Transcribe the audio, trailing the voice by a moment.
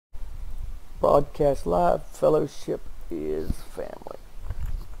Broadcast live. Fellowship is family.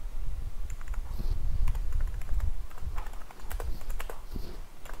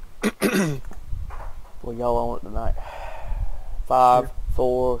 Well, y'all on it tonight. 5,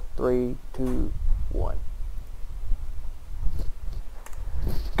 4, 3, 2, 1.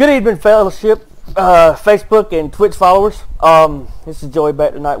 Good evening, Fellowship, Facebook and Twitch followers. This is Joey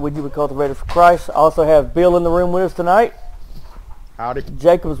back tonight with you with Cultivator for Christ. I also have Bill in the room with us tonight. Howdy.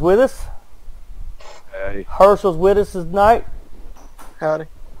 Jacob's with us. Hey. Hershel's with us tonight. Howdy.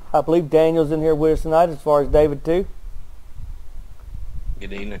 I believe Daniel's in here with us tonight, as far as David too.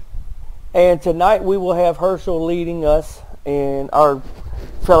 Good evening. And tonight we will have Hershel leading us in our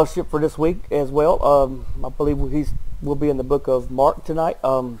fellowship for this week as well. I believe we'll be in the book of Mark tonight.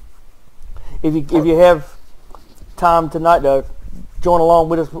 If you have time tonight to join along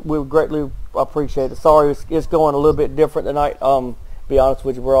with us, we would greatly appreciate it. Sorry, it's going a little bit different tonight. Be honest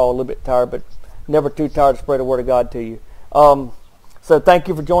with you, we're all a little bit tired, but never too tired to spread the word of God to you. So thank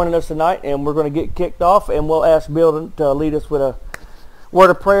you for joining us tonight, and we're going to get kicked off, and we'll ask Bill to lead us with a word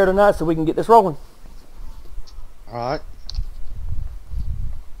of prayer tonight so we can get this rolling. All right.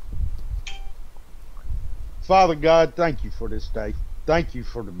 Father God, thank you for this day. Thank you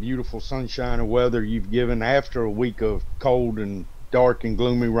for the beautiful sunshine and weather you've given after a week of cold and dark and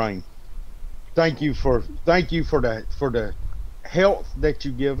gloomy rain. Thank you for the health that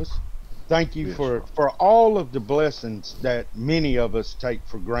you give us. Thank you for all of the blessings that many of us take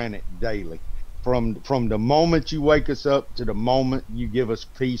for granted daily. From the moment you wake us up to the moment you give us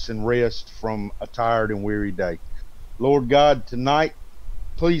peace and rest from a tired and weary day. Lord God, tonight,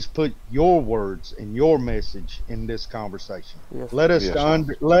 please put your words and your message in this conversation. Yes. Let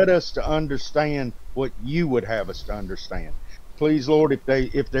us to understand what you would have us to understand. Please, Lord,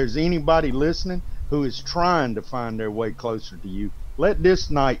 if there's anybody listening who is trying to find their way closer to you, let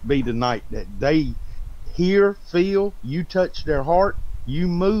this night be the night that they hear, feel, you touch their heart, you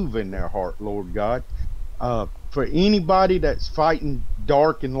move in their heart, Lord God. For anybody that's fighting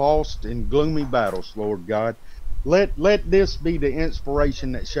dark and lost in gloomy battles, Lord God, let this be the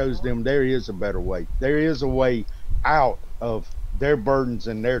inspiration that shows them there is a better way. There is a way out of their burdens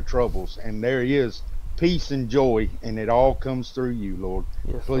and their troubles, and there is peace and joy, and it all comes through you, Lord.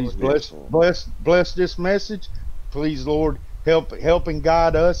 Yes, Please Lord. bless this message. Please, Lord, help and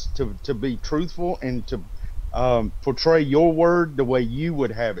guide us to be truthful and to portray your word the way you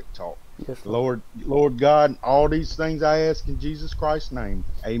would have it taught. Yes, Lord God, all these things I ask in Jesus Christ's name.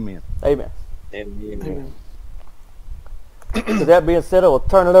 Amen. Amen. Amen. With that being said, I will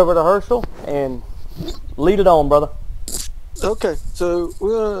turn it over to Hershel and lead it on, brother. Okay, so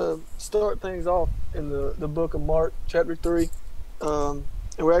we're going to start things off in the book of Mark, chapter 3. And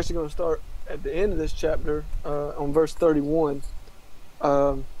we're actually going to start at the end of this chapter on verse 31.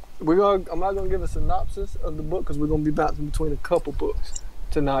 I'm not going to give a synopsis of the book because we're going to be bouncing between a couple books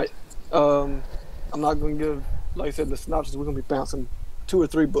tonight. I'm not going to give, like I said, the synopsis. We're going to be bouncing 2 or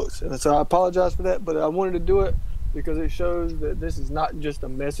 3 books. And so I apologize for that, but I wanted to do it because it shows that this is not just a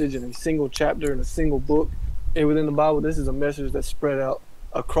message in a single chapter in a single book. And within the Bible, this is a message that's spread out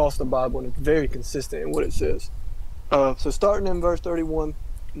across the Bible and it's very consistent in what it says. So starting in verse 31,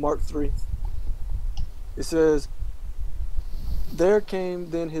 Mark 3, it says, "There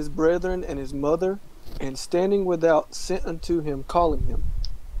came then his brethren and his mother, and standing without sent unto him, calling him."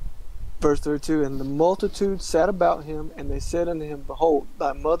 Verse 32, "And the multitude sat about him, and they said unto him, Behold,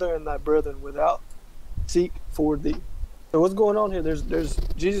 thy mother and thy brethren without seek for thee." So what's going on here? There's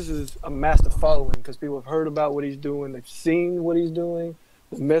Jesus is a massive following because people have heard about what he's doing. They've seen what he's doing.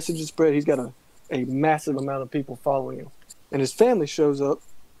 The message is spread. He's got a massive amount of people following him. And his family shows up,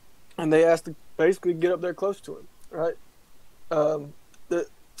 and they ask to basically get up there close to him, right?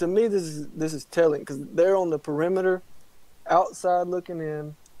 To me, this is telling because they're on the perimeter, outside looking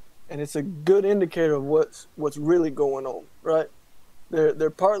in, and it's a good indicator of what's really going on, right? They're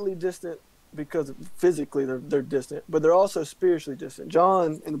partly distant because physically they're distant, but they're also spiritually distant.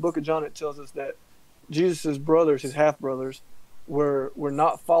 John, in the book of John, it tells us that Jesus' brothers, his half brothers, were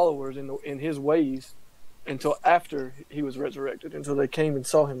not followers in his ways until after he was resurrected, until they came and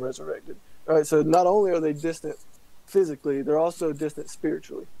saw him resurrected. All right, so not only are they distant physically, they're also distant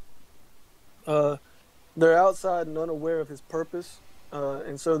spiritually. They're outside and unaware of his purpose,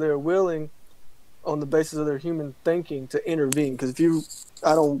 and so they're willing, on the basis of their human thinking, to intervene. Because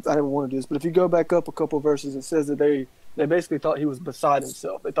I don't want to do this, but if you go back up a couple of verses, it says that they basically thought he was beside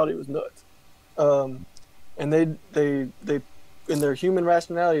himself. They thought he was nuts, and they in their human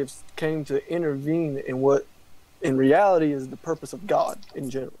rationality came to intervene in what in reality is the purpose of God in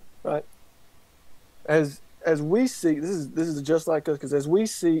general, right? As as we seek, this is just like us, because as we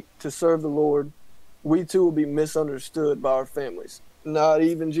seek to serve the Lord, we too will be misunderstood by our families. Not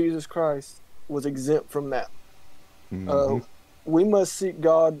even Jesus Christ was exempt from that. Mm-hmm. We must seek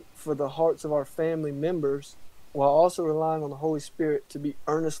God for the hearts of our family members, while also relying on the Holy Spirit to be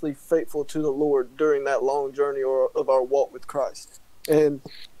earnestly faithful to the Lord during that long journey of our walk with Christ. And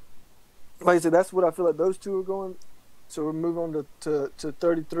like I said, that's what I feel like those two are going. So we'll move on to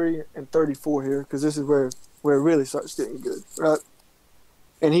 33 and 34 here, because this is where it really starts getting good, right?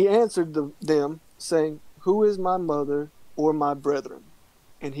 And he answered them, saying, "Who is my mother or my brethren?"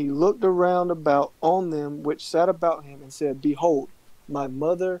 And he looked around about on them which sat about him, and said, "Behold, my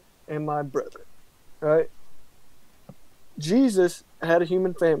mother and my brethren." Right? Jesus had a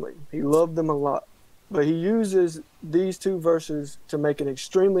human family. He loved them a lot. But he uses these two verses to make an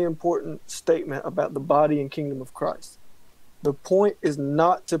extremely important statement about the body and kingdom of Christ. The point is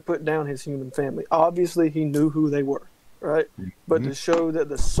not to put down his human family. Obviously, he knew who they were, right? But to show that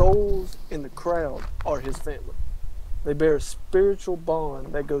the souls in the crowd are his family. They bear a spiritual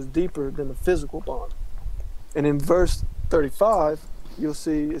bond that goes deeper than the physical bond. And in verse 35, you'll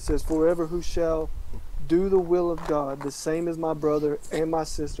see it says, "Forever who shall do the will of God, the same as my brother and my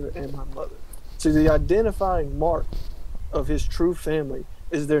sister and my mother." So the identifying mark of his true family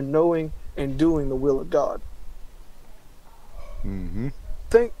is their knowing and doing the will of God. Mm-hmm.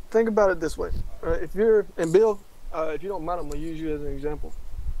 Think about it this way. If you're, and Bill, if you don't mind, I'm going to use you as an example.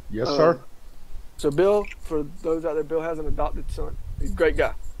 Yes, sir. So Bill, for those out there, Bill has an adopted son. He's a great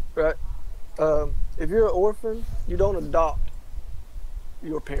guy, right? If you're an orphan, you don't adopt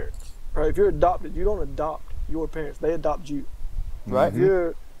your parents, right? If you're adopted, you don't adopt your parents. They adopt you, right?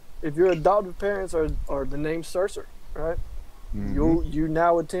 Mm-hmm. If your adoptive parents are the name Surser, right? Mm-hmm. You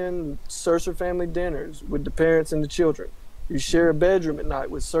now attend Surser family dinners with the parents and the children. You share a bedroom at night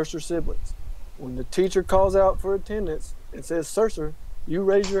with Surser siblings. When the teacher calls out for attendance and says Surser, you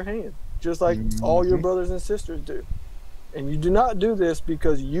raise your hand, just like all your brothers and sisters do. And you do not do this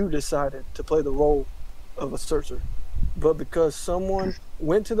because you decided to play the role of a Surser, but because someone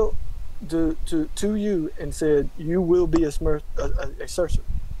went to you and said, "You will be a Surser."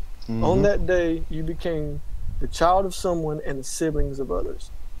 Mm-hmm. On that day, you became the child of someone and the siblings of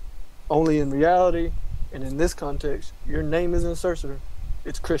others. Only in reality, and in this context, your name isn't Surser,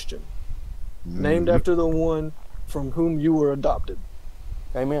 it's Christian. Named after the one from whom you were adopted.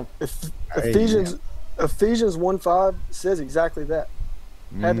 Amen. Ephesians 1:5 says exactly that.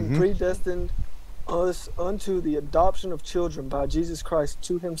 Having predestined us unto the adoption of children by Jesus Christ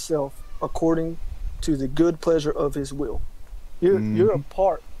to himself, according to the good pleasure of his will. You're a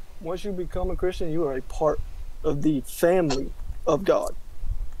part. Once you become a Christian, you are a part of the family of God.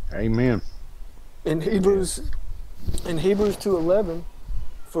 Amen. In Hebrews 2:11,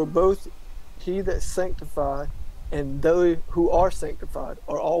 for both he that sanctify and they who are sanctified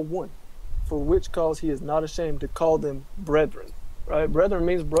are all one, for which cause he is not ashamed to call them brethren. Right? Brethren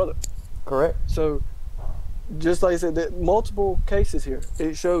means brother. Correct. So, just like I said, that multiple cases here,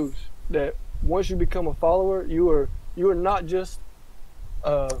 it shows that once you become a follower, you are not just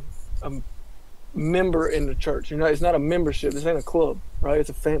a member in the church. It's not a membership. This ain't a club, right? It's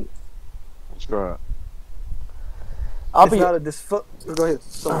a family. That's right. Go ahead.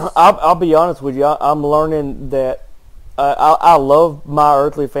 I'll be honest with you. I'm learning that I love my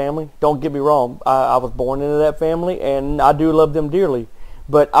earthly family. Don't get me wrong. I was born into that family, and I do love them dearly.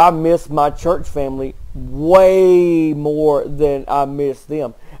 But I miss my church family way more than I miss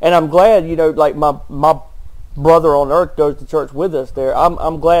them. And I'm glad, like my brother on earth goes to church with us there.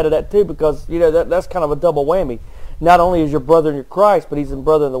 I'm glad of that too, because that's kind of a double whammy. Not only is your brother in your Christ, but he's a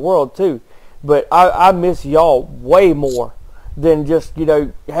brother in the world too. But I miss y'all way more than just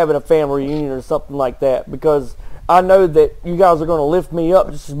having a family reunion or something like that, because I know that you guys are going to lift me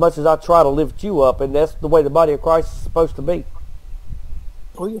up just as much as I try to lift you up, and that's the way the body of Christ is supposed to be.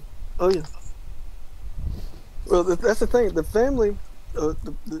 Oh yeah. Well, that's the thing. The family,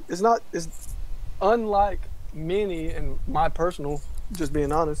 it's unlike many, and my personal, just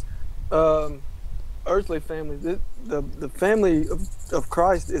being honest, earthly families. The family of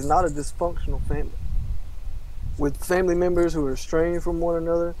Christ is not a dysfunctional family with family members who are estranged from one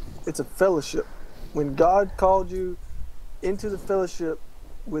another. It's a fellowship. When God called you into the fellowship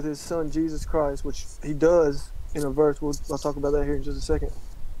with his son Jesus Christ, which he does in a verse, I'll talk about that here in just a second.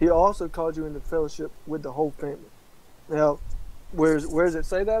 He also called you into fellowship with the whole family. Now, where does it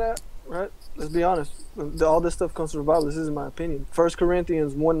say that at? Right? Let's be honest. All this stuff comes from the Bible. This isn't my opinion. 1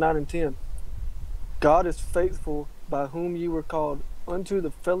 Corinthians 1:9-10. God is faithful, by whom you were called unto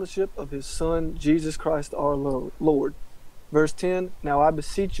the fellowship of his Son, Jesus Christ our Lord. Verse 10, now I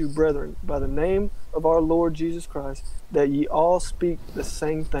beseech you, brethren, by the name of our Lord Jesus Christ, that ye all speak the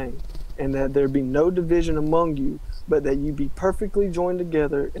same thing, and that there be no division among you, but that ye be perfectly joined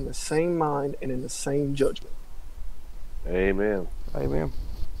together in the same mind and in the same judgment. Amen. Amen.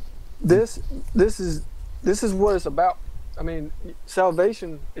 This is what it's about. I mean,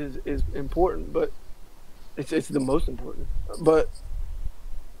 salvation is important, but it's the most important. But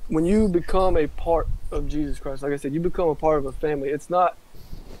when you become a part of Jesus Christ, like I said, you become a part of a family. It's not,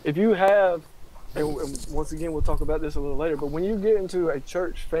 if you have, and once again, we'll talk about this a little later, but when you get into a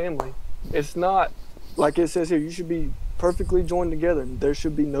church family, it's not like it says here, you should be perfectly joined together and there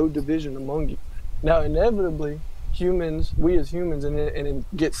should be no division among you. Now, inevitably, we as humans, and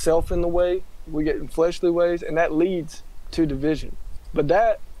get self in the way, we get in fleshly ways, and that leads to division. But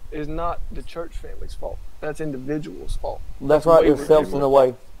that is not the church family's fault. That's individuals' fault. That's right. Your self's in the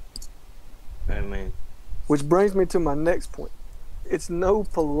way. Amen. Which brings me to my next point. It's no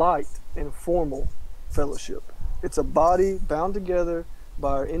polite and formal fellowship. It's a body bound together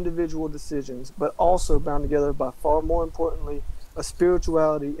by our individual decisions, but also bound together by, far more importantly, a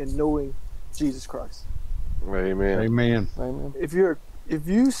spirituality in knowing Jesus Christ. Amen. Amen. Amen. If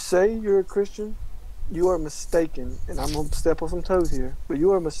you say you're a Christian, you are mistaken, and I'm going to step on some toes here, but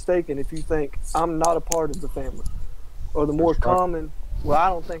you are mistaken if you think I'm not a part of the family. Or the more common, well, I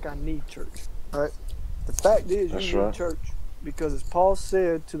don't think I need church. Right? The fact is, you need church because, as Paul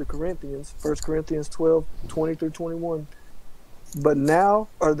said to the Corinthians, 1 Corinthians 12, 20 through 21, but now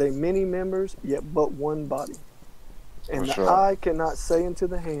are they many members, yet but one body. And the eye cannot say unto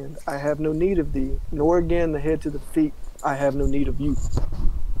the hand, I have no need of thee, nor again the head to the feet, I have no need of you.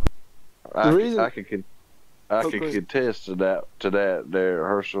 I could contest to that there,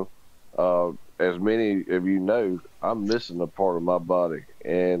 Hershel. As many of you know, I'm missing a part of my body,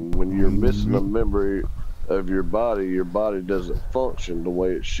 and when you're missing a member of your body doesn't function the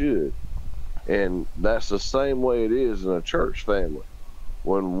way it should. And that's the same way it is in a church family.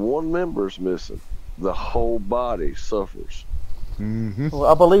 When one member's missing, the whole body suffers. Mm-hmm. Well,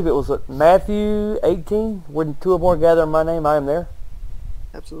 I believe it was Matthew 18, when two or more gather in my name, I am there.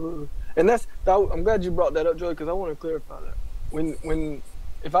 Absolutely. And I'm glad you brought that up, Joey, because I want to clarify that.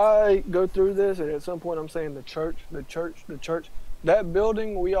 If I go through this and at some point I'm saying the church, that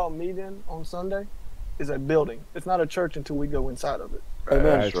building we all meet in on Sunday is a building. It's not a church until we go inside of it. Amen.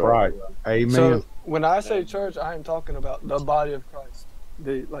 That's right. Amen. So when I say church, I am talking about the body of Christ.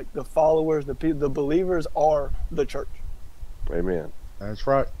 The followers, the believers are the church. Amen. That's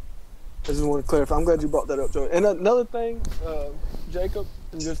right. I just want to clarify. I'm glad you brought that up, Joey. And another thing, Jacob,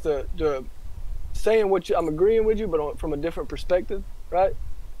 just saying I'm agreeing with you, but from a different perspective, right?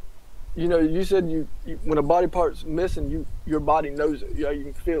 You know, you said you when a body part's missing, your body knows it. You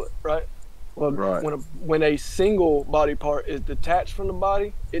can feel it, right? Well, right. When a single body part is detached from the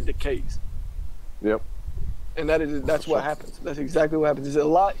body, it decays. Yep. And that's what happens. That's exactly what happens. It's a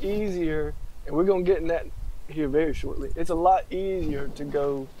lot easier, and we're gonna get in that here very shortly. It's a lot easier to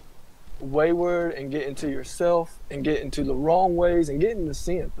go wayward and get into yourself and get into the wrong ways and get into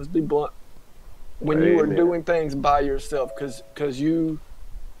sin. Let's be blunt. When you are doing things by yourself, because you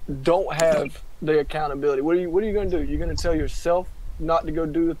don't have the accountability. What are you going to do? You're going to tell yourself not to go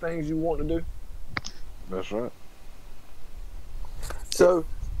do the things you want to do? That's right. So,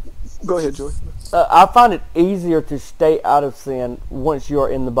 go ahead, Joey. I find it easier to stay out of sin once you are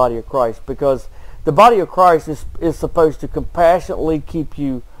in the body of Christ, because the body of Christ is supposed to compassionately keep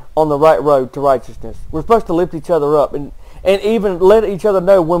you on the right road to righteousness. We're supposed to lift each other up and even let each other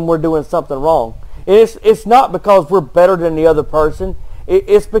know when we're doing something wrong. It's not because we're better than the other person.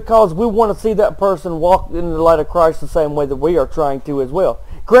 It's because we want to see that person walk in the light of Christ the same way that we are trying to as well.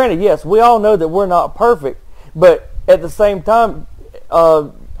 Granted, yes, we all know that we're not perfect, but at the same time,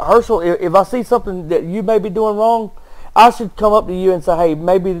 Hershel, if I see something that you may be doing wrong, I should come up to you and say, hey,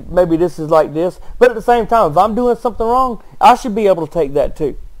 maybe this is like this. But at the same time, if I'm doing something wrong, I should be able to take that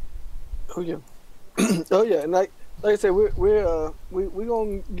too. Oh yeah, oh yeah, and like I said, we're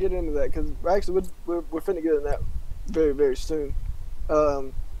gonna get into that because actually we're finna get into that very, very soon.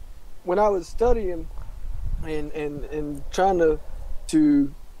 When I was studying and trying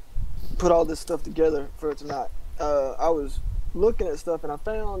to put all this stuff together for tonight, I was looking at stuff and I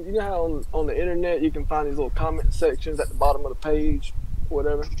found, you know how on the internet you can find these little comment sections at the bottom of the page,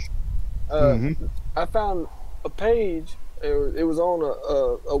 whatever. I found a page. It was on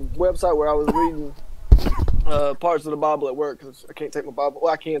a website where I was reading parts of the Bible at work because I can't take my Bible.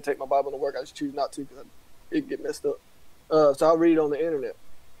 Well, I can take my Bible to work. I just choose not to because it get messed up. So I'll read it on the internet.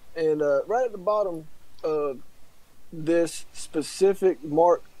 And right at the bottom of this specific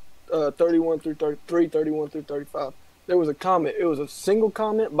Mark 31 through 33, 31 through 35, there was a comment. It was a single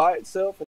comment by itself,